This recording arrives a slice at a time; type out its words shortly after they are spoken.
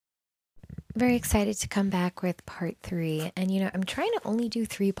Very excited to come back with part three. And, I'm trying to only do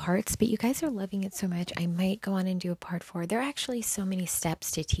 3 parts, but you guys are loving it so much. I might go on and do a part four. There are actually so many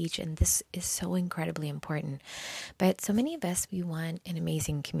steps to teach, and this is so incredibly important. But so many of us, we want an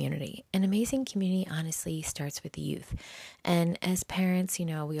amazing community. An amazing community, honestly, starts with the youth. And as parents,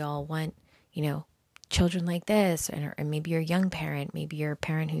 we all want, children like this, or maybe you're a young parent, maybe you're a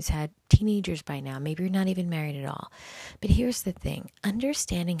parent who's had teenagers by now, maybe you're not even married at all. But here's the thing,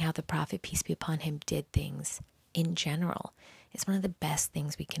 understanding how the Prophet, peace be upon him, did things in general is one of the best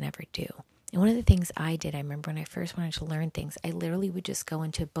things we can ever do. And one of the things I did, I remember when I first wanted to learn things, I literally would just go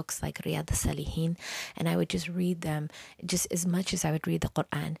into books like Riyadh al-Salihin, and I would just read them just as much as I would read the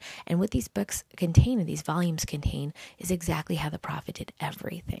Quran. And what these books contain, and these volumes contain, is exactly how the Prophet did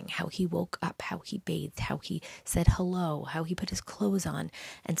everything. How he woke up, how he bathed, how he said hello, how he put his clothes on.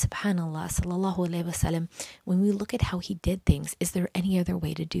 And subhanallah, sallallahu alayhi wasallam, when we look at how he did things, is there any other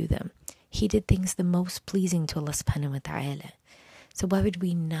way to do them? He did things the most pleasing to Allah subhanahu wa ta'ala. So why would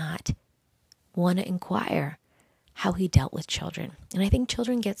we not want to inquire how he dealt with children? And I think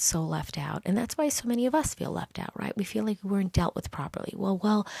children get so left out, and that's why so many of us feel left out, right? We feel like we weren't dealt with properly.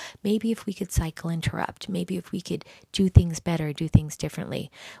 Well, maybe if we could cycle interrupt, maybe if we could do things better, do things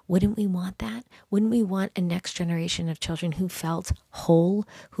differently, wouldn't we want that? Wouldn't we want a next generation of children who felt whole,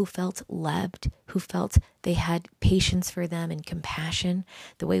 who felt loved, who felt they had patience for them and compassion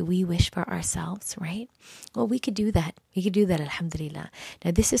the way we wish for ourselves, right? Well, we could do that. We could do that, alhamdulillah.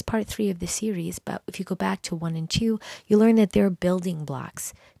 Now, this is part 3 of the series, but if you go back to 1 and 2, you learn that there are building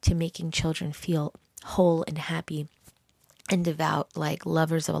blocks to making children feel whole and happy and devout, like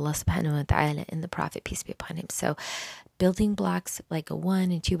lovers of Allah subhanahu wa ta'ala and the Prophet, peace be upon him. So building blocks like a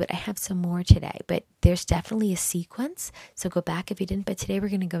 1 and 2, but I have some more today. But there's definitely a sequence. So go back if you didn't. But today we're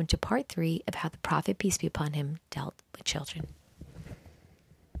going to go into part 3 of how the Prophet, peace be upon him, dealt with children.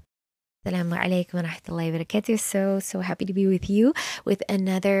 Assalamu alaikum wa rahmatullahi wa barakatuh. So happy to be with you with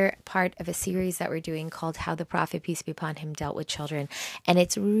another part of a series that we're doing called How the Prophet, peace be upon him, dealt with children. And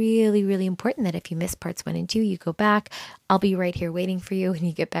it's really, really important that if you miss parts 1 and 2, you go back. I'll be right here waiting for you when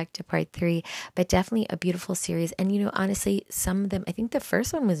you get back to part 3. But definitely a beautiful series. And honestly, some of them, I think the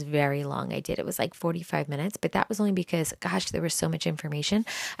first one was very long. It was like 45 minutes, but that was only because, gosh, there was so much information.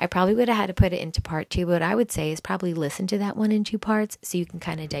 I probably would have had to put it into part 2. But what I would say is probably listen to that 1 and 2 parts so you can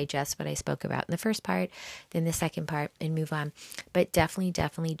kind of digest what I spoke about in the first part, then the second part, and move on. But definitely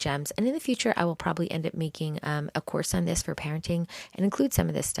gems. And in the future, I will probably end up making a course on this for parenting and include some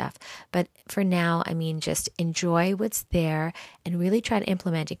of this stuff. But for now, just enjoy what's there and really try to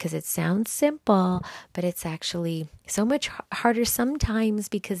implement it, because it sounds simple, but it's actually so much harder sometimes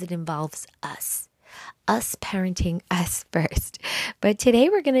because it involves us parenting us first. But today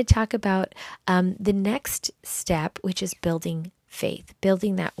we're going to talk about the next step, which is building faith,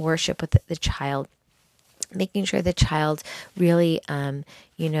 building that worship with the child, making sure the child really,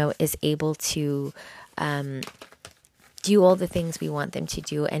 is able to do all the things we want them to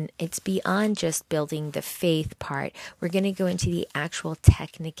do. And it's beyond just building the faith part. We're going to go into the actual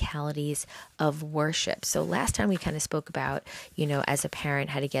technicalities of worship. So last time we kind of spoke about, as a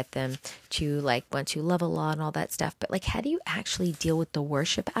parent, how to get them to want to love Allah and all that stuff. But how do you actually deal with the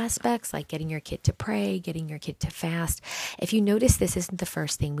worship aspects, like getting your kid to pray, getting your kid to fast? If you notice, this isn't the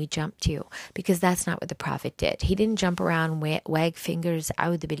first thing we jump to, because that's not what the Prophet did. He didn't jump around, wag fingers,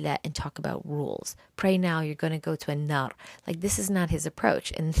 a'udhu billah, and talk about rules. Pray now, you're going to go to a nar. This is not his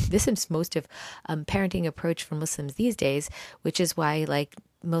approach. And this is most of parenting approach for Muslims these days, which is why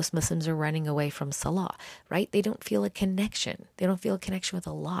most Muslims are running away from Salah, right? They don't feel a connection. They don't feel a connection with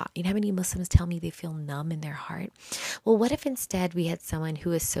Allah. You know how many Muslims tell me they feel numb in their heart? Well, what if instead we had someone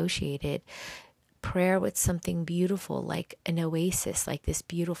who associated prayer with something beautiful, like an oasis, like this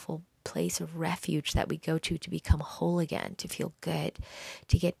beautiful place of refuge that we go to become whole again, to feel good,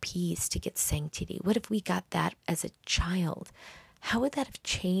 to get peace, to get sanctity? What if we got that as a child? How would that have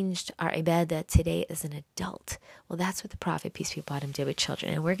changed our ibadah today as an adult? Well, that's what the Prophet, peace be upon him, did with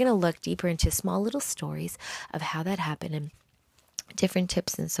children. And we're going to look deeper into small little stories of how that happened and different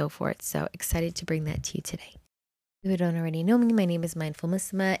tips and so forth. So excited to bring that to you today. If you don't already know me, my name is Mindful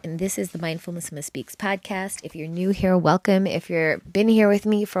Muslima, and this is the Mindful Muslima Speaks podcast. If you're new here, welcome. If you've been here with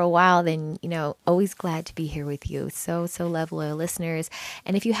me for a while, then, always glad to be here with you. So love loyal listeners.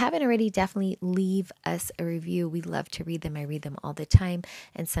 And if you haven't already, definitely leave us a review. We love to read them. I read them all the time,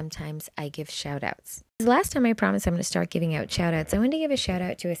 and sometimes I give shout outs. Last time I promised I'm going to start giving out shout outs. I wanted to give a shout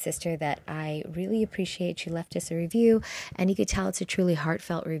out to a sister that I really appreciate. She left us a review, and you could tell it's a truly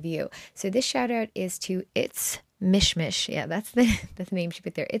heartfelt review. So this shout out is to It's Mishmish. Yeah, that's the name she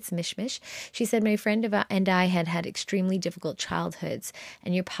put there. It's Mishmish. She said, my friend and I had extremely difficult childhoods,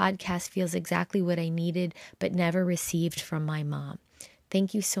 and your podcast feels exactly what I needed but never received from my mom.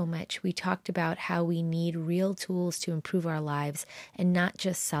 Thank you so much. We talked about how we need real tools to improve our lives and not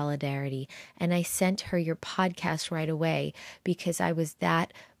just solidarity. And I sent her your podcast right away because I was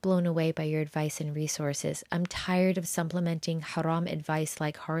that blown away by your advice and resources. I'm tired of supplementing haram advice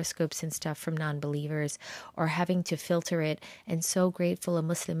like horoscopes and stuff from non-believers or having to filter it, and so grateful a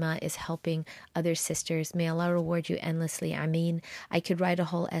Muslimah is helping other sisters. May Allah reward you endlessly. I mean, I could write a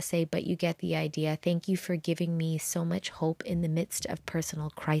whole essay, but you get the idea. Thank you for giving me so much hope in the midst of personal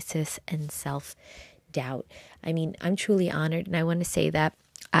crisis and self-doubt. I mean, I'm truly honored, and I want to say that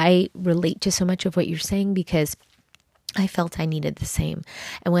I relate to so much of what you're saying because I felt I needed the same.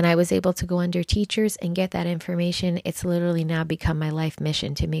 And when I was able to go under teachers and get that information, it's literally now become my life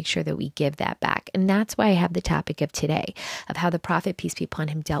mission to make sure that we give that back. And that's why I have the topic of today, of how the Prophet, peace be upon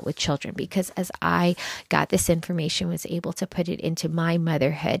him, dealt with children. Because as I got this information, was able to put it into my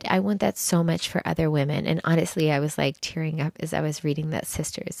motherhood, I want that so much for other women. And honestly, I was like tearing up as I was reading that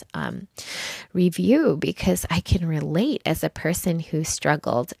sister's review, because I can relate as a person who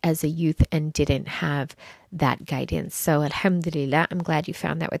struggled as a youth and didn't have that guidance. So alhamdulillah, I'm glad you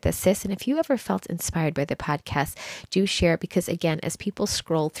found that with us, sis. And if you ever felt inspired by the podcast, do share it, because again, as people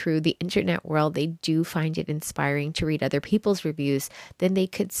scroll through the internet world, they do find it inspiring to read other people's reviews. Then they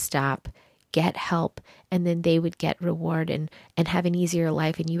could stop, get help, and then they would get reward and have an easier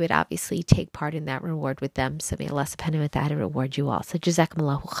life, and you would obviously take part in that reward with them. So may Allah subhanahu wa ta'ala reward you all. So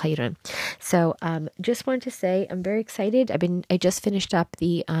jazakumullahu khairan. So just wanted to say I'm very excited. I just finished up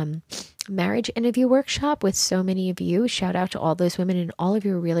the marriage interview workshop with so many of you. Shout out to all those women and all of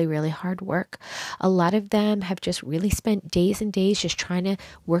your really, really hard work. A lot of them have just really spent days and days just trying to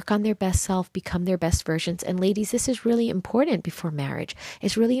work on their best self, become their best versions. And ladies, this is really important before marriage.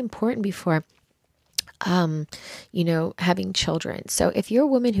 It's really important before having children. So if you're a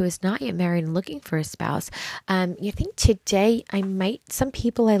woman who is not yet married and looking for a spouse, you think today some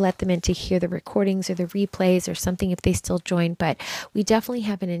people I let them in to hear the recordings or the replays or something if they still join, but we definitely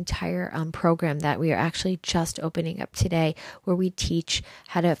have an entire program that we are actually just opening up today where we teach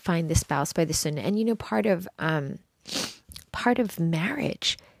how to find the spouse by the sunnah. And part of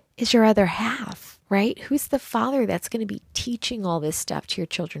marriage is your other half, right? Who's the father that's going to be teaching all this stuff to your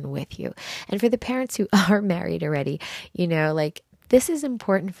children with you? And for the parents who are married already, this is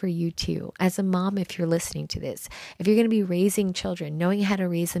important for you too. As a mom, if you're listening to this, if you're going to be raising children, knowing how to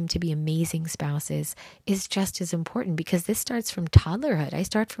raise them to be amazing spouses is just as important, because this starts from toddlerhood. I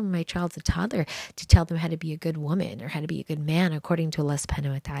start from my child's a toddler to tell them how to be a good woman or how to be a good man according to Allah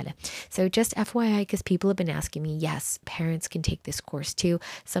subhanahu wa ta'ala. So just FYI, because people have been asking me, yes, parents can take this course too.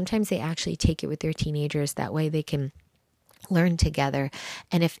 Sometimes they actually take it with their teenagers. That way they can learn together.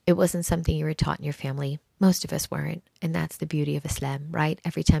 And if it wasn't something you were taught in your family, most of us weren't. And that's the beauty of Islam, right?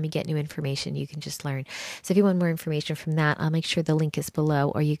 Every time you get new information, you can just learn. So if you want more information from that, I'll make sure the link is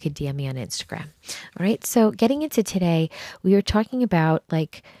below, or you could DM me on Instagram. All right. So getting into today, we were talking about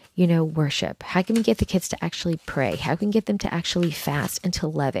worship. How can we get the kids to actually pray? How can we get them to actually fast and to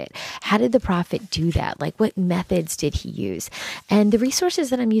love it? How did the Prophet do that? What methods did he use? And the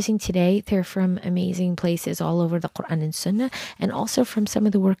resources that I'm using today, they're from amazing places all over the Quran and Sunnah, and also from some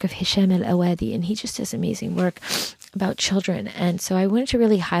of the work of Hisham al-Awadi. And he just does amazing work about children. And so I wanted to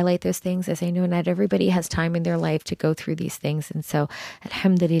really highlight those things, as I know not everybody has time in their life to go through these things. And so,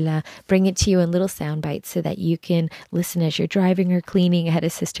 alhamdulillah, bring it to you in little sound bites so that you can listen as you're driving or cleaning. I had a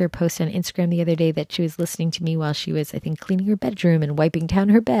sister post on Instagram the other day that she was listening to me while she was, I think, cleaning her bedroom and wiping down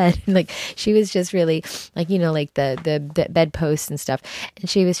her bed. She was just really the bedposts and stuff. And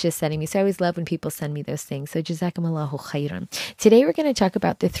she was just sending me. So I always love when people send me those things. So jazakumullahu khairan. Today we're going to talk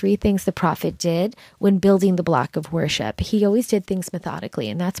about the 3 things the Prophet did when building the block of worship. He always did things methodically.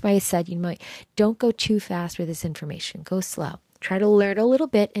 And that's why I said, don't go too fast with this information. Go slow. Try to learn a little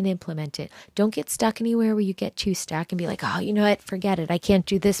bit and implement it. Don't get stuck anywhere where you get too stuck and be like, oh, you know what? Forget it. I can't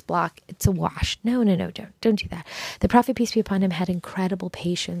do this block. It's a wash. No, don't do that. The Prophet, peace be upon him, had incredible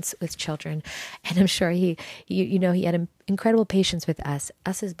patience with children. And I'm sure he had incredible patience with us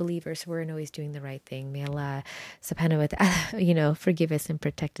as believers who weren't always doing the right thing. May Allah subhanahu wa ta'ala, forgive us and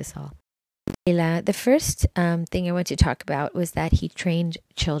protect us all. The first thing I want to talk about was that he trained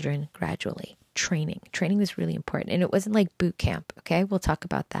children gradually. Training was really important, and it wasn't like boot camp. Okay, we'll talk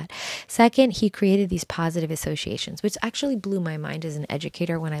about that. Second, he created these positive associations, which actually blew my mind as an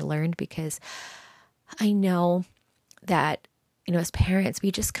educator when I learned, because I know that as parents,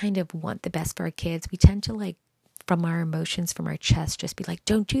 we just kind of want the best for our kids. We tend to from our emotions, from our chest, just be like,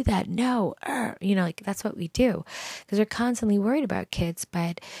 don't do that. No. Like that's what we do because we're constantly worried about kids.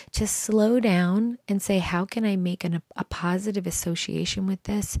 But to slow down and say, how can I make a positive association with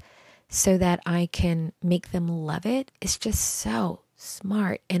this so that I can make them love it is just so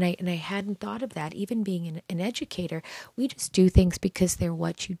smart. And I hadn't thought of that. Even being an educator, we just do things because they're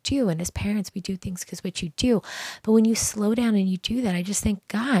what you do. And as parents, we do things because what you do. But when you slow down and you do that, I just think,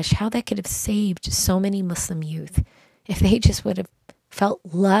 gosh, how that could have saved so many Muslim youth if they just would have felt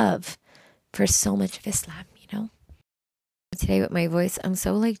love for so much of Islam, Today with my voice, I'm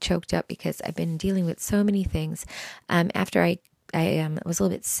so choked up because I've been dealing with so many things. After I was a little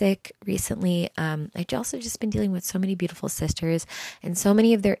bit sick recently. I've also just been dealing with so many beautiful sisters and so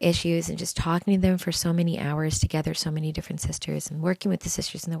many of their issues and just talking to them for so many hours together, so many different sisters and working with the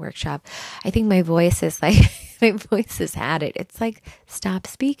sisters in the workshop. I think my voice is my voice has had it. It's stop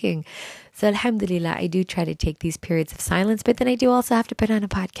speaking. So alhamdulillah, I do try to take these periods of silence, but then I do also have to put on a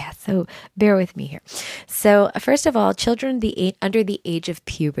podcast. So bear with me here. So first of all, children under the age of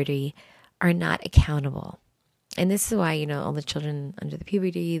puberty are not accountable. And this is why, all the children under the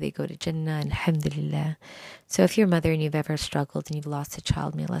puberty, they go to Jannah, alhamdulillah. So if you're a mother and you've ever struggled and you've lost a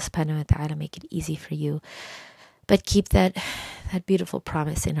child, may Allah subhanahu wa ta'ala make it easy for you. But keep that beautiful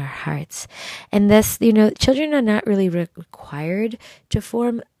promise in our hearts. And thus, children are not really required to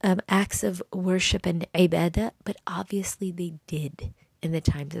form acts of worship and ibadah, but obviously they did in the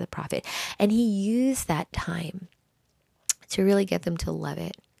times of the Prophet. And he used that time to really get them to love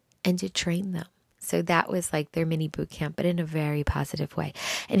it and to train them. So that was their mini boot camp, but in a very positive way.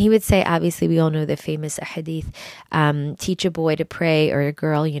 And he would say, obviously, we all know the famous hadith, teach a boy to pray or a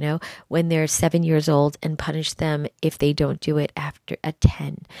girl, when they're 7 years old and punish them if they don't do it at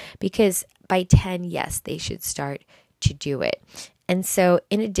 10. Because by 10, yes, they should start to do it. And so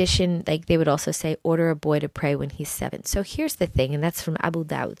in addition, they would also say, order a boy to pray when he's 7. So here's the thing, and that's from Abu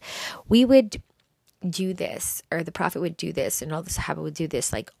Dawud. We would do this, or the Prophet would do this, and all the Sahaba would do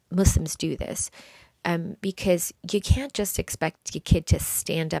this, Muslims do this, because you can't just expect your kid to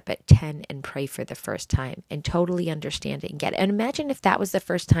stand up at 10 and pray for the first time and totally understand it and get it. And imagine if that was the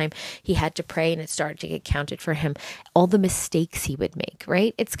first time he had to pray and it started to get counted for him, all the mistakes he would make,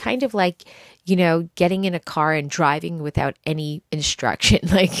 right? It's kind of like, getting in a car and driving without any instruction.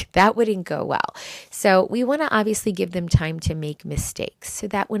 That wouldn't go well. So we want to obviously give them time to make mistakes so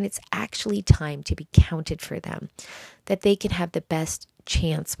that when it's actually time to be counted for them, that they can have the best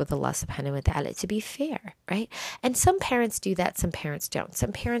chance with Allah subhanahu wa ta'ala to be fair, right? And some parents do that, some parents don't.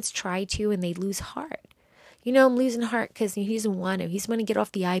 Some parents try to and they lose heart. I'm losing heart because he doesn't want to. He's going to get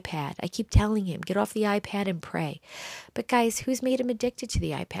off the iPad. I keep telling him, get off the iPad and pray. But guys, who's made him addicted to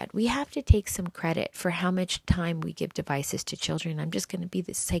the iPad? We have to take some credit for how much time we give devices to children. I'm just going to be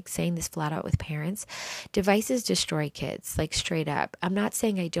saying this flat out with parents. Devices destroy kids, straight up. I'm not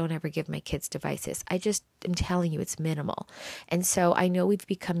saying I don't ever give my kids devices. I just am telling you it's minimal. And so I know we've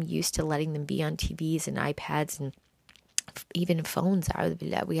become used to letting them be on TVs and iPads and even phones.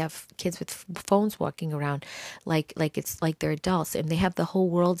 We have kids with phones walking around like it's like they're adults and they have the whole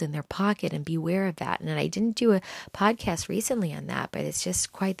world in their pocket, and beware of that. And I didn't do a podcast recently on that, but it's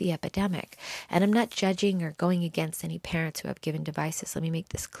just quite the epidemic. And I'm not judging or going against any parents who have given devices. Let me make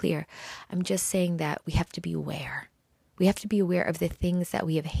this clear. I'm just saying that we have to be aware. We have to be aware of the things that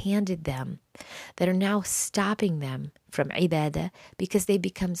we have handed them that are now stopping them from ibadah because they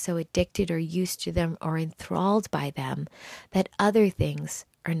become so addicted or used to them or enthralled by them that other things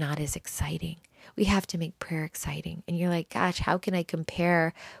are not as exciting. We have to make prayer exciting. And you're like, gosh, how can I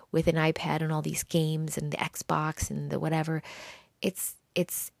compare with an iPad and all these games and the Xbox and the whatever? It's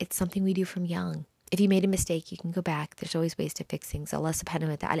something we do from young. If you made a mistake, you can go back. There's always ways to fix things. Allah subhanahu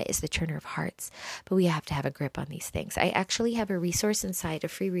wa ta'ala is the turner of hearts. But we have to have a grip on these things. I actually have a free resource inside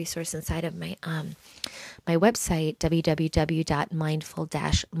of my website,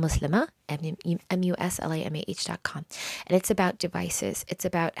 www.mindful-muslima, muslimah.com. And it's about devices. It's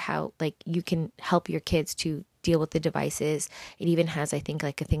about how you can help your kids to deal with the devices. It even has, I think,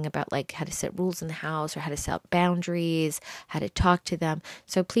 a thing about how to set rules in the house or how to set boundaries, how to talk to them.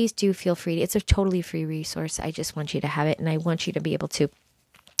 So please do feel free. It's a totally free resource. I just want you to have it, and I want you to be able to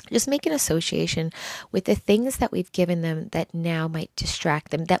just make an association with the things that we've given them that now might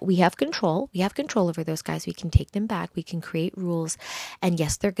distract them, that we have control. We have control over those guys. We can take them back. We can create rules. And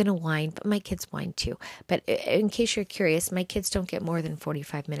yes, they're going to whine, but my kids whine too. But in case you're curious, my kids don't get more than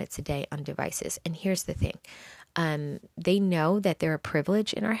 45 minutes a day on devices. And here's the thing. They know that they're a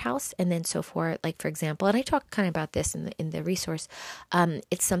privilege in our house. And then so for example, and I talk kind of about this in the resource,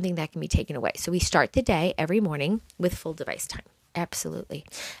 it's something that can be taken away. So we start the day every morning with full device time. Absolutely.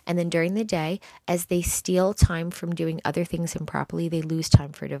 And then during the day, as they steal time from doing other things improperly, they lose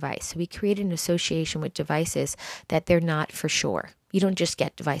time for device. So we create an association with devices that they're not for sure. You don't just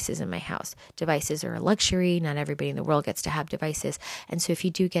get devices in my house. Devices are a luxury. Not everybody in the world gets to have devices. And so if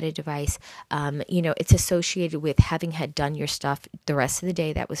you do get a device, it's associated with having had done your stuff the rest of the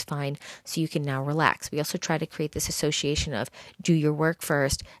day. That was fine. So you can now relax. We also try to create this association of do your work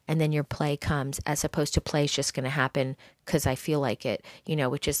first and then your play comes, as opposed to play is just going to happen because I feel like it,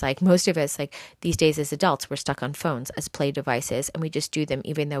 which is like most of us, like these days as adults, we're stuck on phones as play devices and we just do them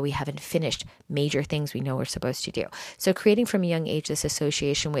even though we haven't finished major things we know we're supposed to do. So creating from a young age this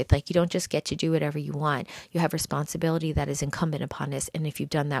association with like, you don't just get to do whatever you want. You have responsibility that is incumbent upon us. And if you've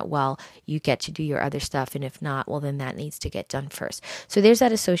done that well, you get to do your other stuff. And if not, well, then that needs to get done first. So there's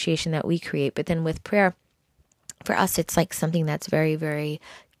that association that we create. But then with prayer, for us, it's like something that's very, very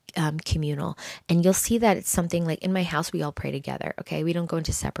communal. And you'll see that it's something like in my house, we all pray together. Okay. We don't go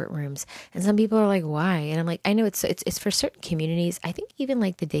into separate rooms. And some people are like, why? And I'm like, I know it's for certain communities. I think even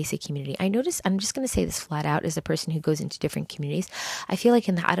like the Desi community, I notice, I'm just going to say this flat out as a person who goes into different communities. I feel like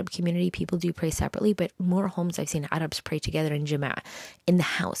in the Arab community, people do pray separately, but more homes I've seen Arabs pray together in Jama'ah in the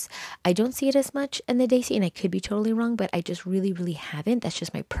house. I don't see it as much in the Desi, and I could be totally wrong, but I just really, really haven't. That's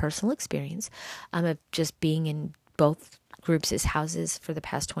just my personal experience of just being in both groups' houses for the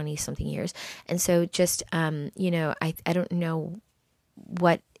past 20 something years. And so just, I don't know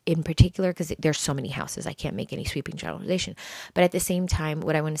what in particular, because there's so many houses, I can't make any sweeping generalization. But at the same time,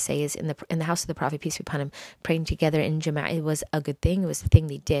 what I want to say is in the house of the Prophet, peace be upon him, praying together in Jama'ah, it was a good thing. It was the thing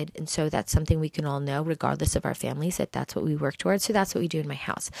they did. And so that's something we can all know, regardless of our families, that's what we work towards. So that's what we do in my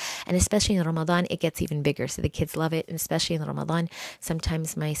house. And especially in Ramadan, it gets even bigger. So the kids love it. And especially in Ramadan,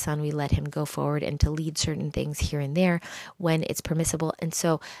 sometimes my son, we let him go forward and to lead certain things here and there when it's permissible. And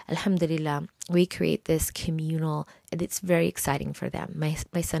so, alhamdulillah, we create this communal, and it's very exciting for them.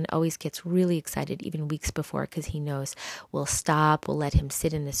 My son always gets really excited even weeks before, because he knows we'll stop, we'll let him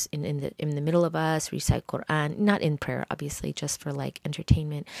sit in the middle of us, recite Quran, not in prayer, obviously, just for like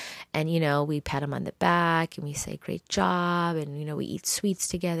entertainment. And we pat him on the back and we say great job, and we eat sweets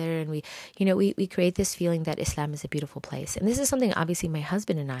together, and we create this feeling that Islam is a beautiful place. And this is something obviously my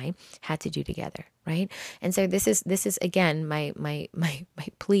husband and I had to do together, right? And so this is again my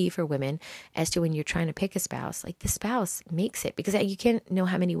plea for women as to when you're trying to pick a spouse, like the spouse makes it, because you can't know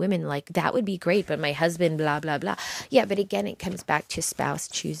how many women like that would be great, but my husband, blah, blah, blah. Yeah. But again, it comes back to spouse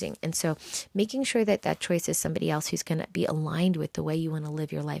choosing. And so making sure that that choice is somebody else who's going to be aligned with the way you want to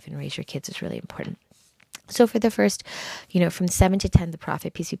live your life and raise your kids is really important. So for the first, from 7 to 10, the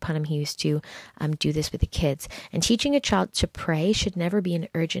Prophet, peace be upon him, he used to do this with the kids. And teaching a child to pray should never be an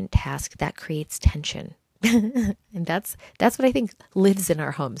urgent task that creates tension. And that's what I think lives in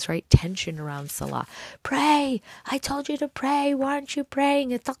our homes, right? Tension around salah. Pray. I told you to pray. Why aren't you praying?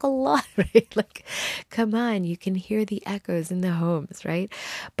 Ittaqallah, right? Like, come on, you can hear the echoes in the homes, right?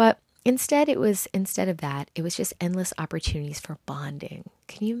 But instead of that, it was just endless opportunities for bonding.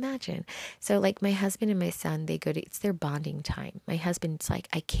 Can you imagine? So like my husband and my son, it's their bonding time. My husband's like,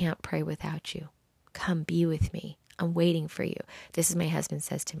 I can't pray without you. Come be with me. I'm waiting for you. This is my husband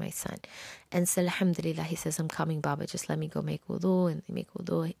says to my son. And so alhamdulillah, he says, I'm coming, Baba, just let me go make wudu. And they make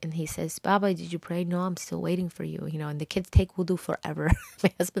wudu. And he says, Baba, did you pray? No, I'm still waiting for you. And the kids take wudu forever.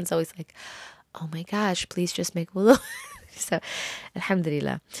 My husband's always like, oh my gosh, please just make wudu. So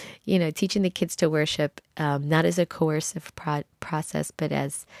alhamdulillah, teaching the kids to worship, not as a coercive process, but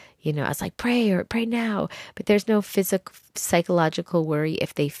as, I was like, pray or pray now. But there's no psychological worry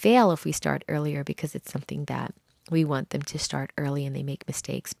if they fail, if we start earlier, because it's something that we want them to start early and they make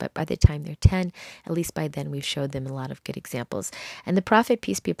mistakes. But by the time they're 10, at least by then, we've showed them a lot of good examples. And the Prophet,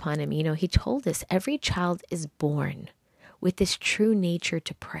 peace be upon him, he told us every child is born with this true nature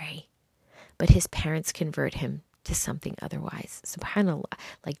to pray, but his parents convert him to something otherwise. SubhanAllah,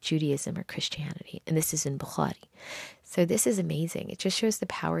 like Judaism or Christianity. And this is in Bukhari. So this is amazing. It just shows the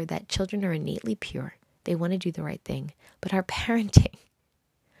power that children are innately pure. They want to do the right thing. But our parenting,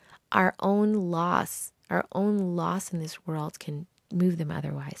 our own loss in this world can move them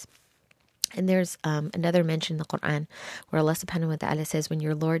otherwise. And there's another mention in the Quran where Allah subhanahu wa ta'ala says, when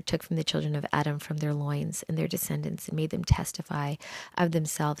your Lord took from the children of Adam from their loins and their descendants and made them testify of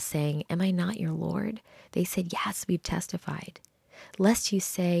themselves, saying, am I not your Lord? They said, yes, we've testified. Lest you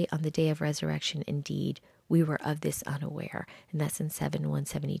say on the day of resurrection, indeed, we were of this unaware. And that's in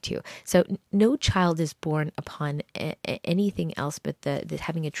 7:172. So no child is born upon anything else but the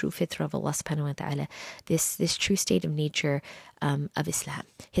having a true fitrah of Allah subhanahu wa ta'ala, this true state of nature of Islam.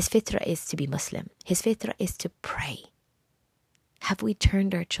 His fitrah is to be Muslim. His fitrah is to pray. Have we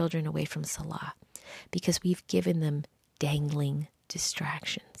turned our children away from salah? Because we've given them dangling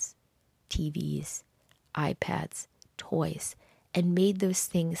distractions, TVs, iPads, toys, and made those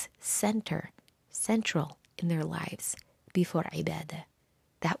things central in their lives before ibadah.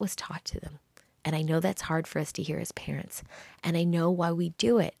 That was taught to them. And I know that's hard for us to hear as parents. And I know why we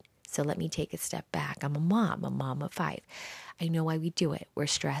do it. So let me take a step back. I'm a mom of 5. I know why we do it. We're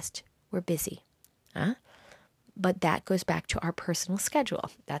stressed. We're busy. But that goes back to our personal schedule.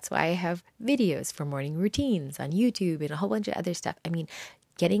 That's why I have videos for morning routines on YouTube and a whole bunch of other stuff. I mean,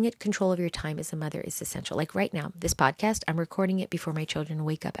 getting control of your time as a mother is essential. Like right now, this podcast, I'm recording it before my children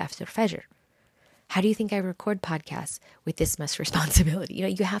wake up after Fajr. How do you think I record podcasts with this much responsibility?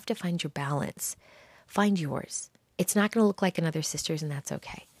 You have to find your balance. Find yours. It's not going to look like another sister's, and that's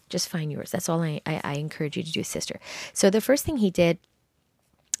okay. Just find yours. That's all I encourage you to do, sister. So the first thing he did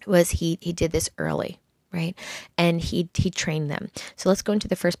was he did this early, right? And he trained them. So let's go into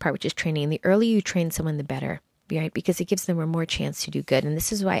the first part, which is training. And the earlier you train someone, the better, right? Because it gives them a more chance to do good. And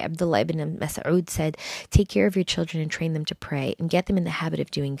this is why Abdullah ibn Mas'ud said, take care of your children and train them to pray and get them in the habit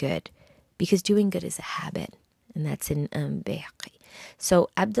of doing good. Because doing good is a habit. And that's in Bayhaqi. So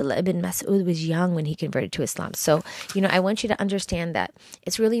Abdullah ibn Mas'ud was young when he converted to Islam. So, I want you to understand that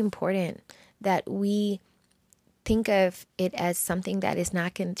it's really important that we think of it as something that is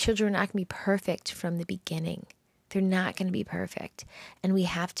children are not going to be perfect from the beginning. They're not going to be perfect. And we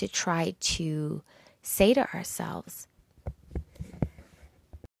have to try to say to ourselves,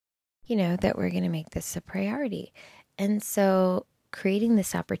 that we're going to make this a priority. And so creating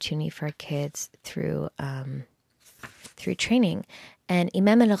this opportunity for our kids through training. And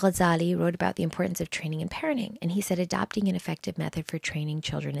Imam al-Ghazali wrote about the importance of training and parenting. And he said, adopting an effective method for training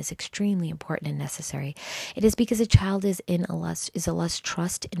children is extremely important and necessary. It is because a child is Allah's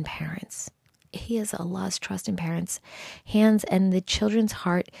trust in parents. He is Allah's trust in parents' hands, and the children's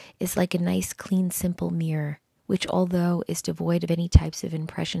heart is like a nice, clean, simple mirror, which, although is devoid of any types of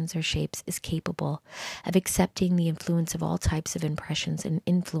impressions or shapes, is capable of accepting the influence of all types of impressions and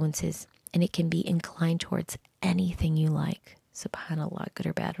influences, and it can be inclined towards anything you like. SubhanAllah, good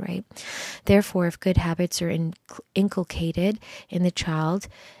or bad, right? Therefore, if good habits are inculcated in the child,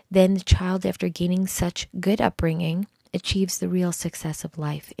 then the child, after gaining such good upbringing, achieves the real success of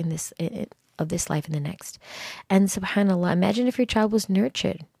life of this life and the next. And SubhanAllah, imagine if your child was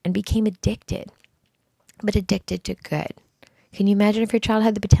nurtured and became addicted, but addicted to good. Can you imagine if your child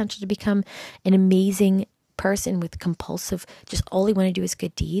had the potential to become an amazing person with compulsive, just all they want to do is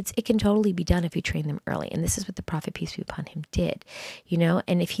good deeds? It can totally be done if you train them early. And this is what the Prophet, peace be upon him, did.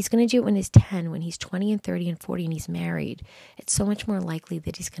 And if he's going to do it when he's 10, when he's 20 and 30 and 40 and he's married, it's so much more likely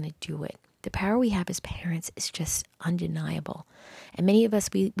that he's going to do it. The power we have as parents is just undeniable. And many of us,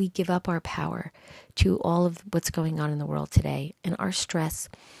 we give up our power to all of what's going on in the world today. And our stress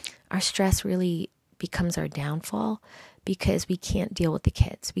really becomes our downfall because we can't deal with the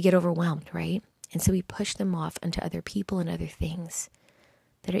kids. We get overwhelmed, right? And so we push them off onto other people and other things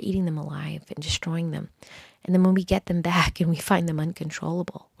that are eating them alive and destroying them. And then when we get them back and we find them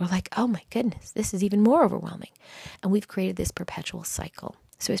uncontrollable, we're like, oh my goodness, this is even more overwhelming. And we've created this perpetual cycle.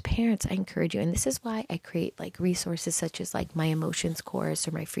 So as parents, I encourage you, and this is why I create resources such as my emotions course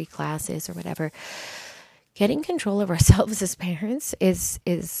or my free classes or whatever. Getting control of ourselves as parents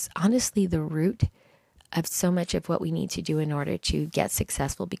is honestly the root of so much of what we need to do in order to get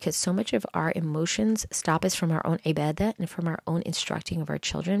successful, because so much of our emotions stop us from our own ibadah and from our own instructing of our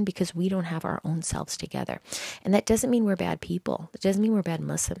children because we don't have our own selves together. And that doesn't mean we're bad people. It doesn't mean we're bad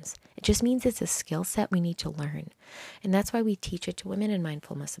Muslims. It just means it's a skill set we need to learn. And that's why we teach it to women in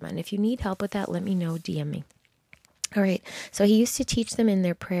Mindful Muslim. And if you need help with that, let me know, DM me. All right. So he used to teach them in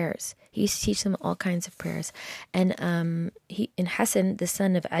their prayers. He used to teach them all kinds of prayers. And Hassan, the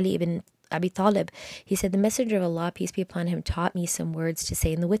son of Ali ibn Abi Talib, he said, the Messenger of Allah, peace be upon him, taught me some words to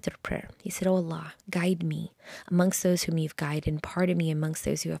say in the witr prayer. He said, "O Allah, guide me amongst those whom you've guided, and pardon me amongst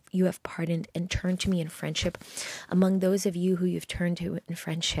those who you have pardoned, and turn to me in friendship among those of you who you've turned to in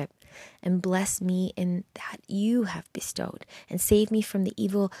friendship, and bless me in that you have bestowed, and save me from the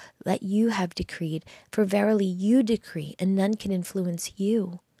evil that you have decreed. For verily you decree, and none can influence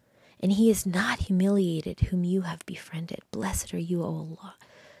you. And he is not humiliated whom you have befriended. Blessed are you, O Allah,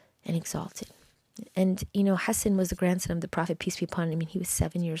 and exalted." And, Hassan was the grandson of the Prophet, peace be upon him. He was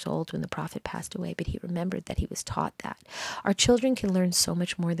 7 years old when the Prophet passed away, but he remembered that he was taught that. Our children can learn so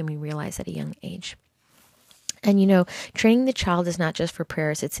much more than we realize at a young age. And, training the child is not just for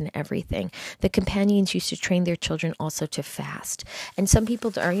prayers, it's in everything. The companions used to train their children also to fast. And some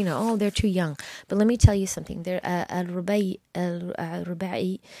people are, they're too young. But let me tell you something. Al-Rubai,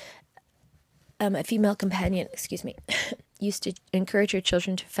 a female companion, used to encourage her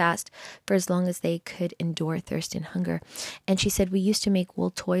children to fast for as long as they could endure thirst and hunger. And she said, we used to make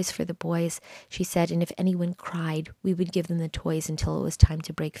wool toys for the boys. She said, and if anyone cried, we would give them the toys until it was time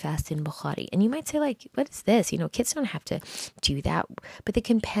to break fast in Bukhari. And you might say, like, what is this? Kids don't have to do that. But the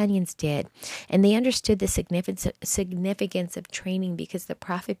companions did. And they understood the significance of training, because the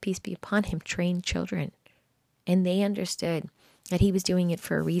Prophet, peace be upon him, trained children. And they understood that he was doing it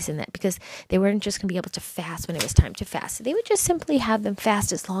for a reason, that because they weren't just going to be able to fast when it was time to fast. So they would just simply have them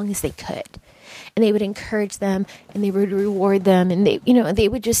fast as long as they could. And they would encourage them, and they would reward them, and they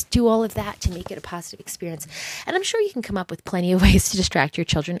would just do all of that to make it a positive experience. And I'm sure you can come up with plenty of ways to distract your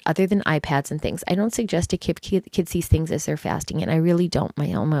children other than iPads and things. I don't suggest to kids these things as they're fasting, and I really don't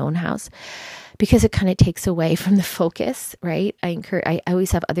my own house, because it kind of takes away from the focus, right? I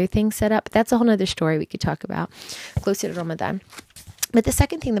always have other things set up. That's a whole other story we could talk about closer to Ramadan. But the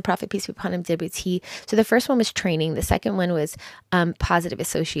second thing the Prophet, peace be upon him, did was so the first one was training. The second one was positive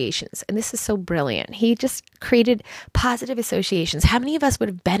associations. And this is so brilliant. He just created positive associations. How many of us would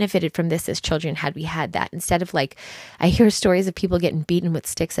have benefited from this as children had we had that? Instead of, like, I hear stories of people getting beaten with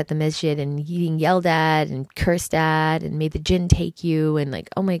sticks at the masjid and being yelled at and cursed at and made the jinn take you, and like,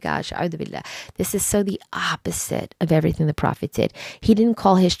 oh my gosh, a'udhu billah. This is so the opposite of everything the Prophet did. He didn't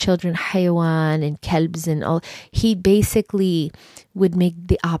call his children hayawan and kelbs and all. He basically would make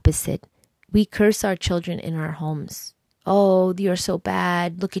the opposite. We curse our children in our homes. Oh, you're so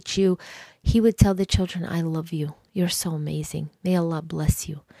bad. Look at you. He would tell the children, I love you. You're so amazing. May Allah bless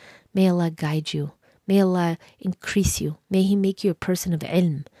you. May Allah guide you. May Allah increase you. May He make you a person of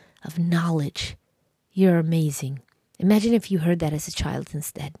ilm, of knowledge. You're amazing. Imagine if you heard that as a child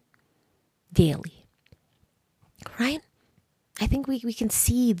instead, daily. Right? I think we can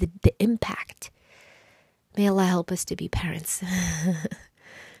see the impact. May Allah help us to be parents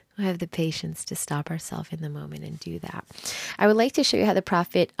who have the patience to stop ourselves in the moment and do that. I would like to show you how the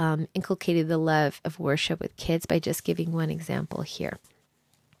Prophet inculcated the love of worship with kids by just giving one example here.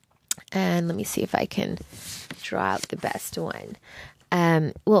 And let me see if I can draw out the best one.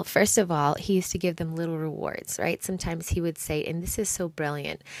 Well, first of all, he used to give them little rewards, right? Sometimes he would say, and this is so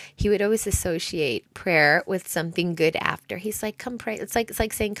brilliant, he would always associate prayer with something good after. He's like, come pray. It's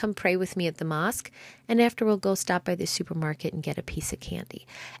like saying, come pray with me at the mosque, and after we'll go stop by the supermarket and get a piece of candy.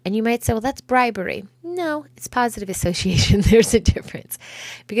 And you might say, well, that's bribery. No, it's positive association. There's a difference.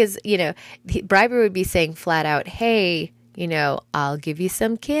 Because, bribery would be saying flat out, hey, I'll give you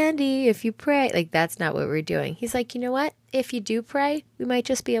some candy if you pray. Like, that's not what we're doing. He's like, you know what? If you do pray, we might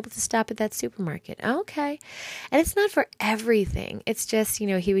just be able to stop at that supermarket. Okay. And it's not for everything. It's just,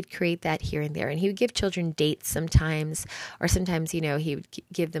 he would create that here and there. And he would give children dates sometimes, or sometimes, he would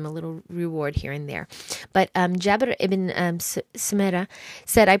give them a little reward here and there. But Jabir ibn Sumera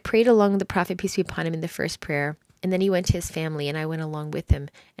said, I prayed along with the Prophet, peace be upon him, in the first prayer. And then he went to his family, and I went along with him.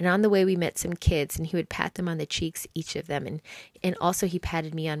 And on the way, we met some kids, and he would pat them on the cheeks, each of them. And also he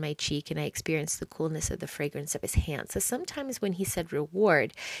patted me on my cheek, and I experienced the coolness of the fragrance of his hands. So sometimes when he said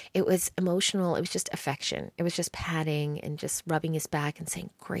reward, it was emotional. It was just affection. It was just patting and just rubbing his back and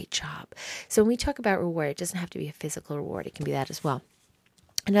saying, great job. So when we talk about reward, it doesn't have to be a physical reward. It can be that as well.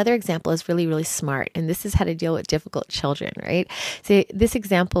 Another example is really, really smart, and this is how to deal with difficult children, right? So this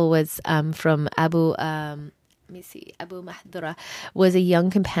example was from Abu Mahdura, was a young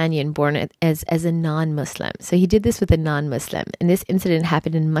companion born as a non-Muslim. So he did this with a non-Muslim. And this incident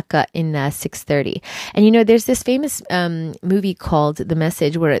happened in Mecca in 630. And there's this famous movie called The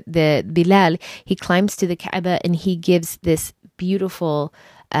Message, where the Bilal, he climbs to the Kaaba and he gives this beautiful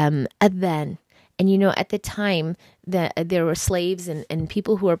adhan. And at the time that there were slaves and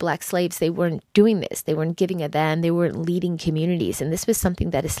people who were black slaves, they weren't doing this. They weren't giving adhan. They weren't leading communities. And this was something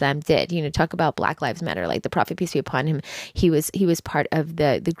that Islam did. Talk about Black Lives Matter. Like the Prophet, peace be upon him, he was part of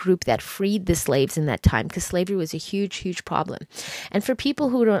the group that freed the slaves in that time, because slavery was a huge, huge problem. And for people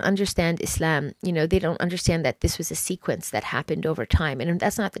who don't understand Islam, they don't understand that this was a sequence that happened over time. And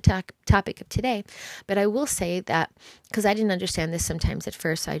that's not the topic of today. But I will say that, because I didn't understand this sometimes at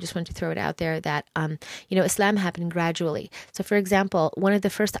first, so I just wanted to throw it out there, that, Islam happened gradually. So for example, one of the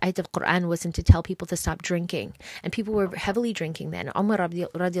first ayat of Quran wasn't to tell people to stop drinking. And people were heavily drinking then. Umar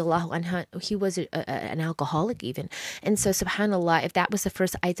radiallahu anha, he was an alcoholic even. And so subhanAllah, if that was the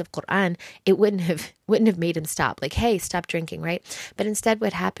first ayat of Quran, it wouldn't have made him stop. Like, hey, stop drinking, right? But instead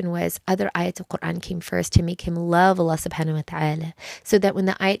what happened was other ayats of Quran came first to make him love Allah subhanahu wa ta'ala. So that when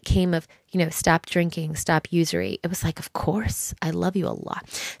the ayat came of, stop drinking, stop usury, it was like, of course, I love you, Allah.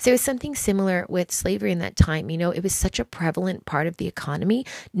 So it was something similar with slavery in that time. It was such a prevalent part of the economy.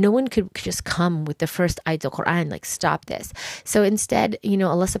 No one could just come with the first ayat of Quran, like, stop this. So instead,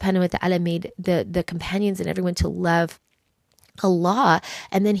 Allah subhanahu wa ta'ala made the companions and everyone to love a law,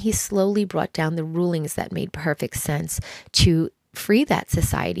 and then he slowly brought down the rulings that made perfect sense to free that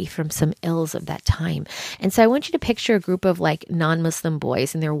society from some ills of that time. And so I want you to picture a group of like non-Muslim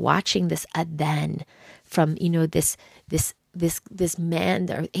boys, and they're watching this adhan from, this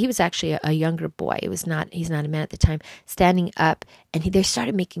man. He was actually a younger boy. He's not a man at the time, standing up, and they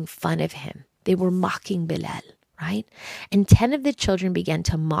started making fun of him. They were mocking Bilal, right? And 10 of the children began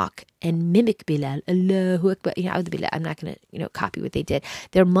to mock and mimic Bilal. Allahu Akbar. I'm not going to, copy what they did.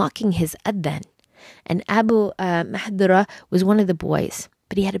 They're mocking his adhan. And Abu Mahdura was one of the boys,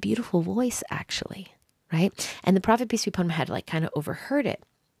 but he had a beautiful voice, actually, right? And the Prophet, peace be upon him, had like kind of overheard it.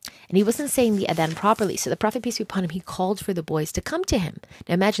 And he wasn't saying the adhan properly. So the Prophet, peace be upon him, he called for the boys to come to him.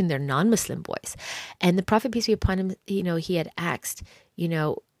 Now imagine they're non-Muslim boys. And the Prophet, peace be upon him, he had asked,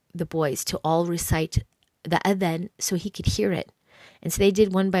 the boys to all recite the adhan so he could hear it. And so they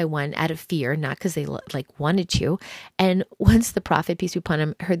did one by one out of fear, not because they wanted to. And once the Prophet, peace be upon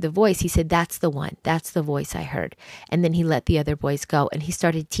him, heard the voice, he said, that's the one. That's the voice I heard. And then he let the other boys go. And he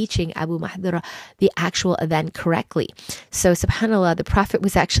started teaching Abu Mahdura the actual adhan correctly. So subhanAllah, the Prophet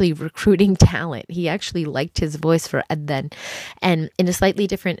was actually recruiting talent. He actually liked his voice for adhan. And in a slightly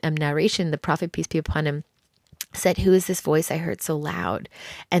different narration, the Prophet, peace be upon him, said, who is this voice I heard so loud?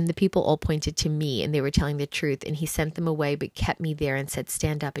 And the people all pointed to me, and they were telling the truth. And he sent them away, but kept me there and said,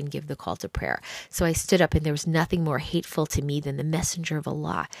 stand up and give the call to prayer. So I stood up, and there was nothing more hateful to me than the messenger of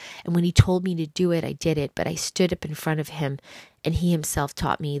Allah. And when he told me to do it, I did it. But I stood up in front of him, and he himself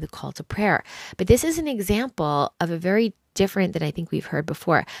taught me the call to prayer. But this is an example of a very different than I think we've heard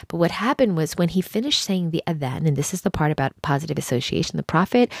before. But what happened was when he finished saying the adhan, and this is the part about positive association, the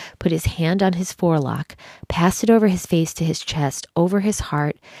Prophet put his hand on his forelock, passed it over his face to his chest, over his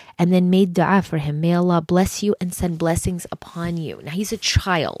heart, and then made dua for him. May Allah bless you and send blessings upon you. Now he's a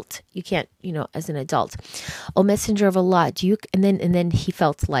child. You can't, as an adult. O Messenger of Allah, and then he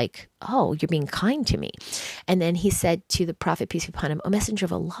felt like, oh, you're being kind to me. And then he said to the Prophet, peace be upon him, O Messenger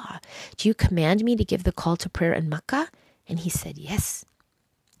of Allah, do you command me to give the call to prayer in Makkah? And he said, yes.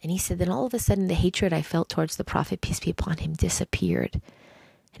 And he said, then all of a sudden the hatred I felt towards the Prophet, peace be upon him, disappeared.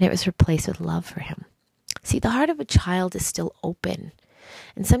 And it was replaced with love for him. See, the heart of a child is still open.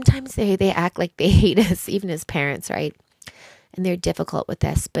 And sometimes they act like they hate us, even as parents, right? And they're difficult with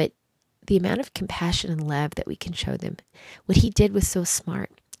us. But the amount of compassion and love that we can show them. What he did was so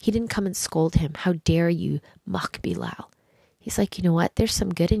smart. He didn't come and scold him. How dare you mock Bilal? He's like, you know what? There's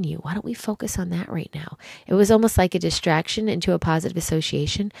some good in you. Why don't we focus on that right now? It was almost like a distraction into a positive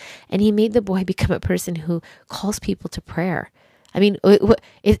association. And he made the boy become a person who calls people to prayer. I mean, I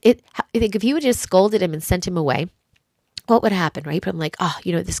think if he would just scolded him and sent him away, what would happen, right? But I'm like,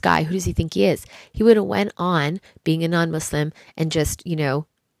 this guy, who does he think he is? He would have went on being a non-Muslim and just,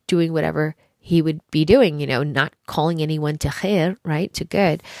 doing whatever he would be doing, not calling anyone to khair, right, to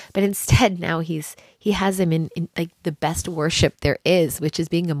good. But instead now he has him in like the best worship there is, which is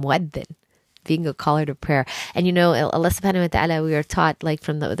being a muaddin, being a caller to prayer. And Allah subhanahu wa ta'ala, we are taught like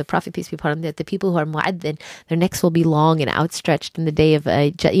from the Prophet, peace be upon him, that the people who are muaddin, their necks will be long and outstretched in the day of,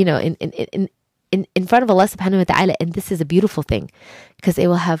 in front of Allah subhanahu wa ta'ala. And this is a beautiful thing because they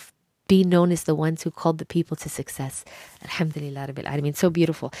will be known as the ones who called the people to success. Alhamdulillah Rabbil Alameen. So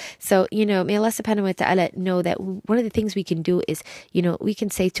beautiful. So, may Allah subhanahu wa ta'ala know that one of the things we can do is, we can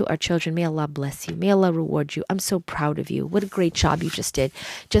say to our children, may Allah bless you. May Allah reward you. I'm so proud of you. What a great job you just did.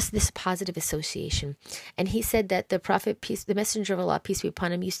 Just this positive association. And he said that the Prophet, the Messenger of Allah, peace be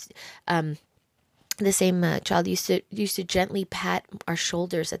upon him, the same child used to gently pat our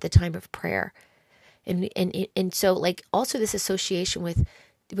shoulders at the time of prayer. And so like also this association with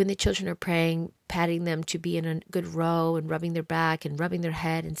when the children are praying, patting them to be in a good row and rubbing their back and rubbing their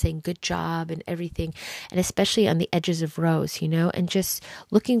head and saying good job and everything. And especially on the edges of rows, and just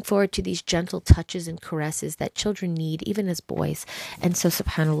looking forward to these gentle touches and caresses that children need, even as boys. And so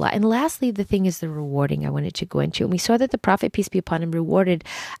subhanAllah. And lastly, the thing is the rewarding I wanted to go into. And we saw that the Prophet, peace be upon him, rewarded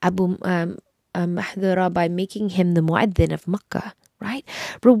Abu Mahdura by making him the muaddin of Makkah. Right?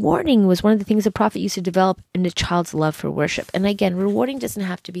 Rewarding was one of the things the Prophet used to develop in a child's love for worship. And again, rewarding doesn't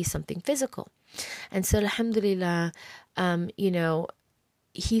have to be something physical. And so, alhamdulillah,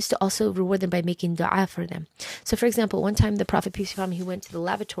 he used to also reward them by making dua for them. So, for example, one time the Prophet, peace be upon him, he went to the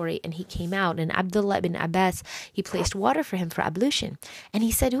lavatory and he came out, and Abdullah ibn Abbas, he placed water for him for ablution. And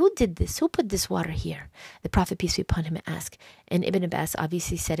he said, who did this? Who put this water here? The Prophet, peace be upon him, asked. And Ibn Abbas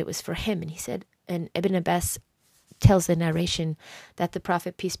obviously said it was for him. And he said, and Ibn Abbas tells the narration that the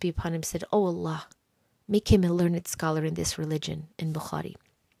Prophet, peace be upon him, said, oh Allah, make him a learned scholar in this religion, in Bukhari.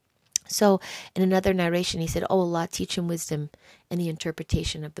 So in another narration, he said, oh Allah, teach him wisdom and the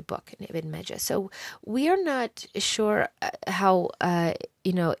interpretation of the book in Ibn Majah. So we are not sure how,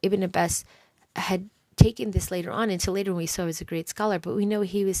 Ibn Abbas had taken this later on, until later when we saw he was a great scholar, but we know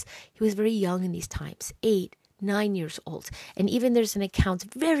he was very young in these times, 8, 9 years old. And even there's an account,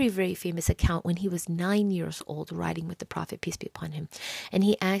 very, very famous account, when he was 9 years old, riding with the Prophet, peace be upon him. And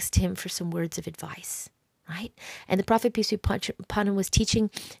he asked him for some words of advice. Right? And the Prophet, peace be upon him, was teaching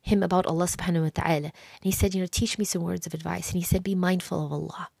him about Allah subhanahu wa ta'ala. And he said, teach me some words of advice. And he said, be mindful of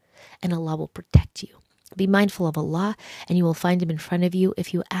Allah, and Allah will protect you. Be mindful of Allah, and you will find him in front of you.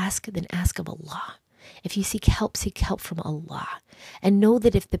 If you ask, then ask of Allah. If you seek help from Allah. And know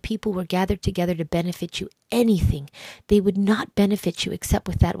that if the people were gathered together to benefit you anything, they would not benefit you except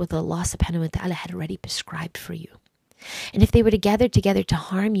with that what Allah subhanahu wa ta'ala had already prescribed for you. And if they were to gather together to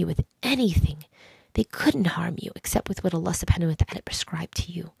harm you with anything, they couldn't harm you except with what Allah subhanahu wa ta'ala prescribed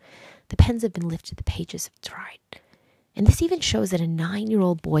to you. The pens have been lifted, the pages have dried. And this even shows that a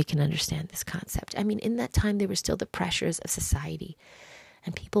 9-year-old boy can understand this concept. I mean, in that time, there were still the pressures of society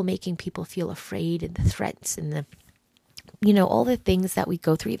and people making people feel afraid, and the threats and the, all the things that we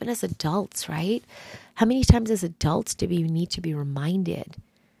go through, even as adults, right? How many times as adults do we need to be reminded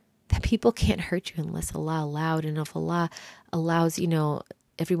that people can't hurt you unless Allah allowed? And if Allah allows,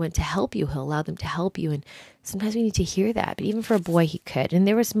 everyone to help you, he'll allow them to help you. And sometimes we need to hear that. But even for a boy, he could. And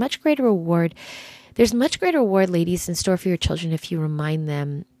there was much greater reward. There's much greater reward, ladies, in store for your children if you remind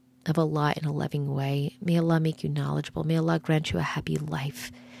them of Allah in a loving way. May Allah make you knowledgeable. May Allah grant you a happy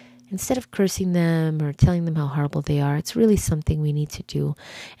life. Instead of cursing them or telling them how horrible they are, it's really something we need to do.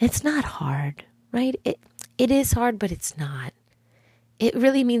 And it's not hard, right? It is hard, but it's not. It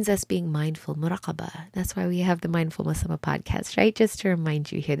really means us being mindful, muraqabah. That's why we have the Mindful Muslimah podcast, right? Just to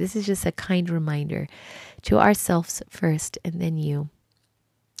remind you here. This is just a kind reminder to ourselves first, and then you.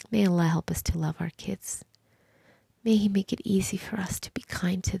 May Allah help us to love our kids. May He make it easy for us to be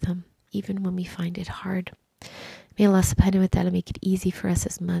kind to them, even when we find it hard. May Allah subhanahu wa ta'ala make it easy for us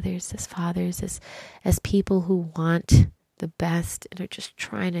as mothers, as fathers, as people who want the best and are just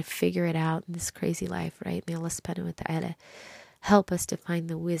trying to figure it out in this crazy life, right? May Allah subhanahu wa ta'ala help us to find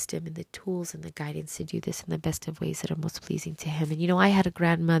the wisdom and the tools and the guidance to do this in the best of ways that are most pleasing to Him. And I had a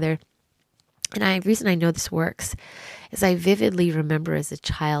grandmother, and the reason I know this works is I vividly remember as a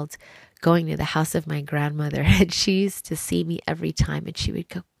child going to the house of my grandmother, and she used to see me every time, and she would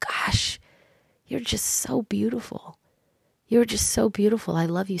go, gosh, you're just so beautiful. You're just so beautiful. I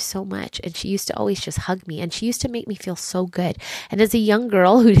love you so much. And she used to always just hug me, and she used to make me feel so good. And as a young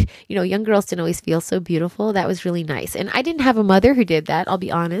girl who, young girls didn't always feel so beautiful, that was really nice. And I didn't have a mother who did that, I'll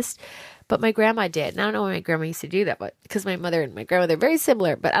be honest, but my grandma did. And I don't know why my grandma used to do that, but because my mother and my grandmother are very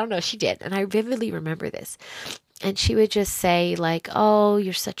similar, but I don't know, she did. And I vividly remember this. And she would just say like, oh,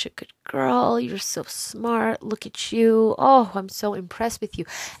 you're such a good girl. You're so smart. Look at you. Oh, I'm so impressed with you.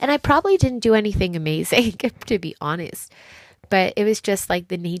 And I probably didn't do anything amazing, to be honest. But it was just like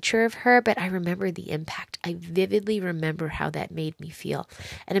the nature of her. But I remember the impact. I vividly remember how that made me feel.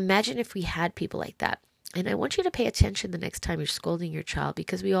 And imagine if we had people like that. And I want you to pay attention the next time you're scolding your child,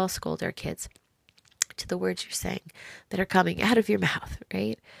 because we all scold our kids, to the words you're saying that are coming out of your mouth,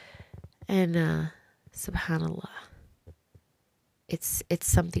 right? And subhanallah, it's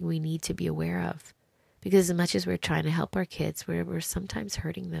something we need to be aware of, because as much as we're trying to help our kids, we're sometimes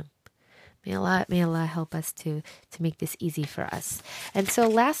hurting them. May Allah help us to make this easy for us. And so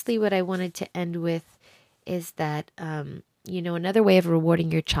lastly, what I wanted to end with is that, another way of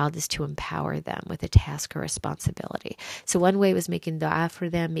rewarding your child is to empower them with a task or responsibility. So one way was making dua for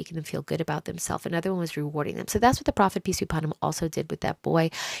them, making them feel good about themselves. Another one was rewarding them. So that's what the Prophet, peace be upon him, also did with that boy.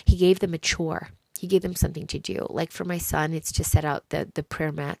 He gave them a chore. He gave them something to do. Like for my son, it's to set out the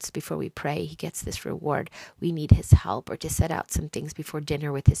prayer mats before we pray. He gets this reward. We need his help. Or to set out some things before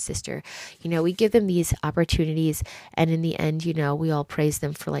dinner with his sister. We give them these opportunities. And in the end, we all praise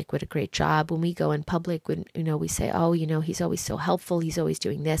them for like, what a great job. When we go in public, when, we say, oh, he's always so helpful. He's always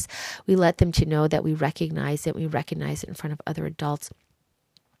doing this. We let them to know that we recognize it. We recognize it in front of other adults.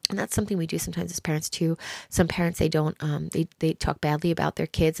 And that's something we do sometimes as parents too. Some parents, they don't, they talk badly about their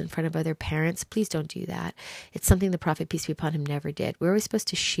kids in front of other parents. Please don't do that. It's something the Prophet, peace be upon him, never did. We're always supposed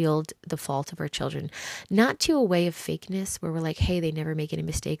to shield the fault of our children, not to a way of fakeness where we're like, hey, they never make any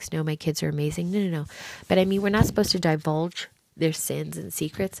mistakes. No, my kids are amazing. No. But I mean, we're not supposed to divulge their sins and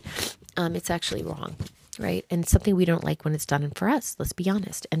secrets. It's actually wrong. Right? And it's something we don't like when it's done for us, let's be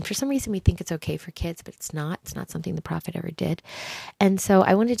honest. And for some reason we think it's okay for kids, but it's not. It's not something the Prophet ever did. And so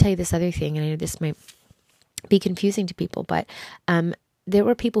I wanted to tell you this other thing, and I know this might be confusing to people, but there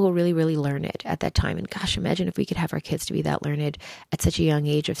were people who really, really learned at that time. And gosh, imagine if we could have our kids to be that learned at such a young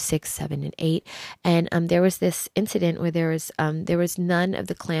age of 6, 7, and 8. And there was this incident where there was none of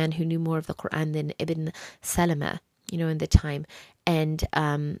the clan who knew more of the Quran than Ibn Salama, in the time. And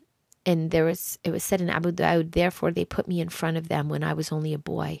it was said in Abu Dawud, therefore they put me in front of them when I was only a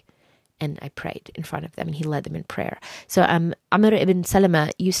boy. And I prayed in front of them, and he led them in prayer. So Amr ibn Salama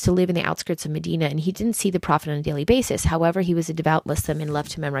used to live in the outskirts of Medina, and he didn't see the Prophet on a daily basis. However, he was a devout Muslim and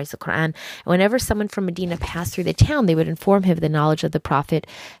loved to memorize the Quran. And whenever someone from Medina passed through the town, they would inform him of the knowledge that the Prophet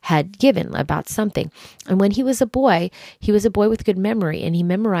had given about something. And when he was a boy with good memory, and he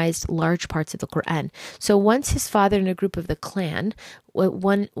memorized large parts of the Quran. So once his father and a group of the clan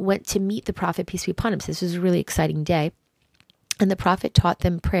went to meet the Prophet, peace be upon him. So this was a really exciting day. And the Prophet taught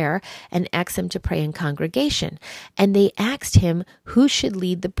them prayer and asked them to pray in congregation. And they asked him who should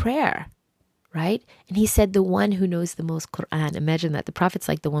lead the prayer, right? And he said, the one who knows the most Quran. Imagine that. The Prophet's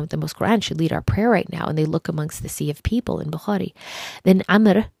like, the one with the most Quran should lead our prayer right now. And they look amongst the sea of people in Bukhari. Then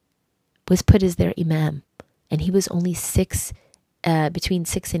Amr was put as their imam. And he was only between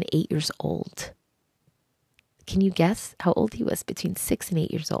 6 and 8 years old. Can you guess how old he was? Between 6 and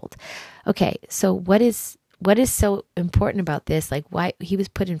 8 years old. Okay, so what is so important about this? Like, why he was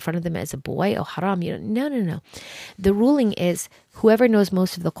put in front of them as a boy? Oh, haram. No. The ruling is whoever knows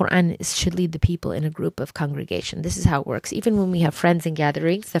most of the Quran should lead the people in a group of congregation. This is how it works. Even when we have friends and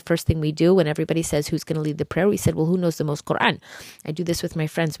gatherings, the first thing we do when everybody says who's going to lead the prayer, we said, well, who knows the most Quran? I do this with my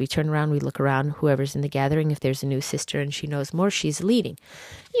friends. We turn around, we look around, whoever's in the gathering. If there's a new sister and she knows more, she's leading.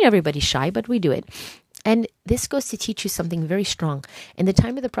 Everybody's shy, but we do it. And this goes to teach you something very strong. In the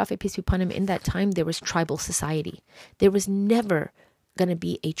time of the Prophet, peace be upon him, in that time, there was tribal society. There was never going to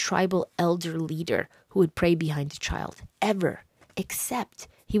be a tribal elder leader who would pray behind a child, ever, except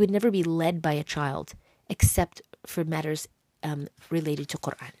he would never be led by a child, except for matters related to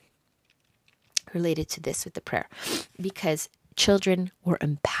Quran, related to this with the prayer, because children were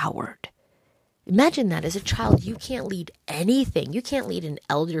empowered. Imagine that as a child, you can't lead anything. You can't lead an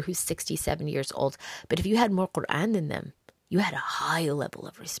elder who's 67 years old. But if you had more Quran than them, you had a high level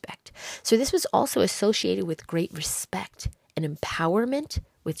of respect. So this was also associated with great respect and empowerment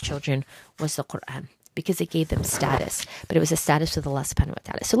with children was the Quran, because it gave them status. But it was a status with Allah subhanahu wa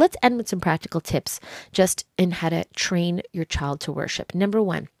ta'ala. So let's end with some practical tips just in how to train your child to worship. Number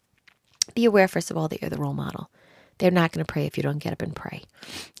 1, be aware, first of all, that you're the role model. They're not going to pray if you don't get up and pray.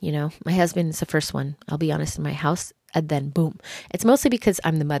 My husband is the first one. I'll be honest, in my house, and then boom. It's mostly because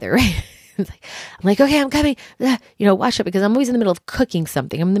I'm the mother, right? I'm like, okay, I'm coming. Wash up, because I'm always in the middle of cooking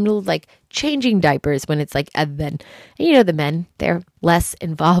something. I'm in the middle of changing diapers when it's adhan. And the men, they're less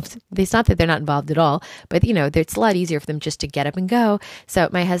involved. It's not that they're not involved at all, but it's a lot easier for them just to get up and go. So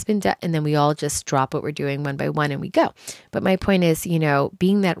my husband, and then we all just drop what we're doing one by one and we go. But my point is,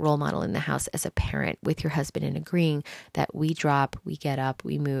 being that role model in the house as a parent with your husband and agreeing that we drop, we get up,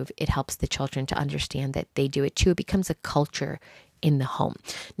 we move, it helps the children to understand that they do it too. It becomes a culture in the home.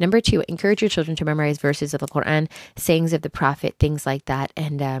 Number 2, encourage your children to memorize verses of the Quran, sayings of the Prophet, things like that.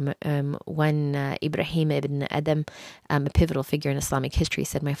 And when Ibrahim ibn Adam, a pivotal figure in Islamic history,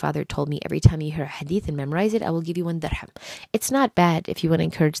 said, my father told me, every time you hear a hadith and memorize it, I will give you 1 dirham. It's not bad if you want to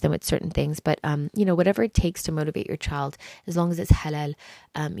encourage them with certain things, but whatever it takes to motivate your child, as long as it's halal.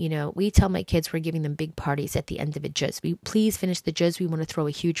 We tell my kids we're giving them big parties at the end of a juz. We please finish the juz. We want to throw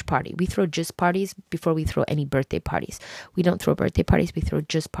a huge party. We throw juz parties before we throw any birthday parties. We don't throw birthday parties. We throw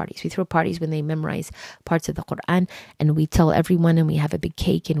juz parties. We throw parties when they memorize parts of the Quran, and we tell everyone, and we have a big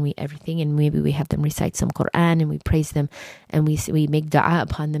cake and everything, and maybe we have them recite some Quran and we praise them, and we make dua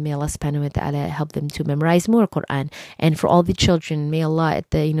upon them. May Allah subhanahu wa ta'ala help them to memorize more Quran. And for all the children, may Allah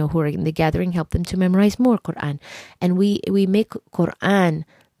at the who are in the gathering help them to memorize more Quran. And we make Quran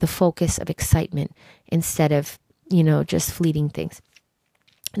the focus of excitement instead of just fleeting things.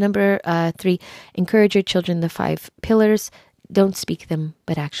 Number 3, encourage your children the 5 pillars. Don't speak them,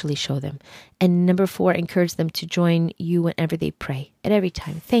 but actually show them. And number 4, encourage them to join you whenever they pray, at every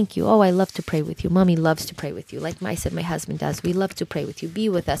time. Thank you. Oh, I love to pray with you. Mommy loves to pray with you. Like I said, my husband does. We love to pray with you. Be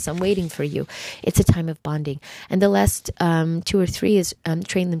with us. I'm waiting for you. It's a time of bonding. And the last 2 or 3 is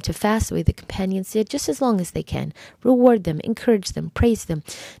train them to fast the way the companions did, just as long as they can. Reward them, encourage them, praise them.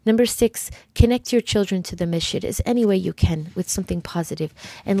 Number 6, connect your children to the masjid as any way you can with something positive.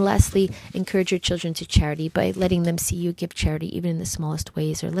 And lastly, encourage your children to charity by letting them see you give charity even in the smallest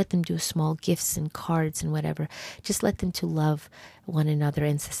ways, or let them do small gifts and cards and whatever. Just let them to love one another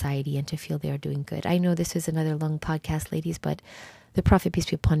in society and to feel they are doing good. I know this is another long podcast, ladies, but the Prophet, peace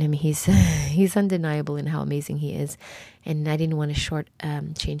be upon him, he's undeniable in how amazing he is, and I didn't want to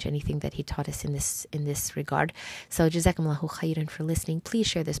change anything that he taught us in this regard. So Jazakumullahu khairan for listening. Please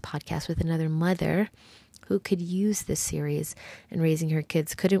share this podcast with another mother who could use this series in raising her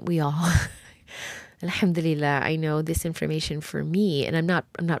kids. Couldn't we all? Alhamdulillah, I know this information for me, and I'm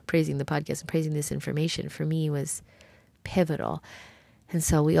not praising the podcast, I'm praising this information, for me was pivotal. And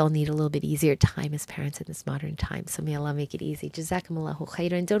so we all need a little bit easier time as parents in this modern time. So may Allah make it easy. Jazakumullahu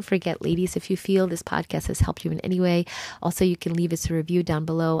khairan. Don't forget, ladies, if you feel this podcast has helped you in any way, also you can leave us a review down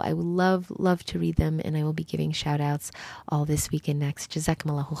below. I would love to read them, and I will be giving shout outs all this week and next.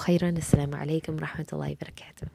 Jazakumullahu khairan. Assalamu alaikum rahmatullahi wa barakatuh.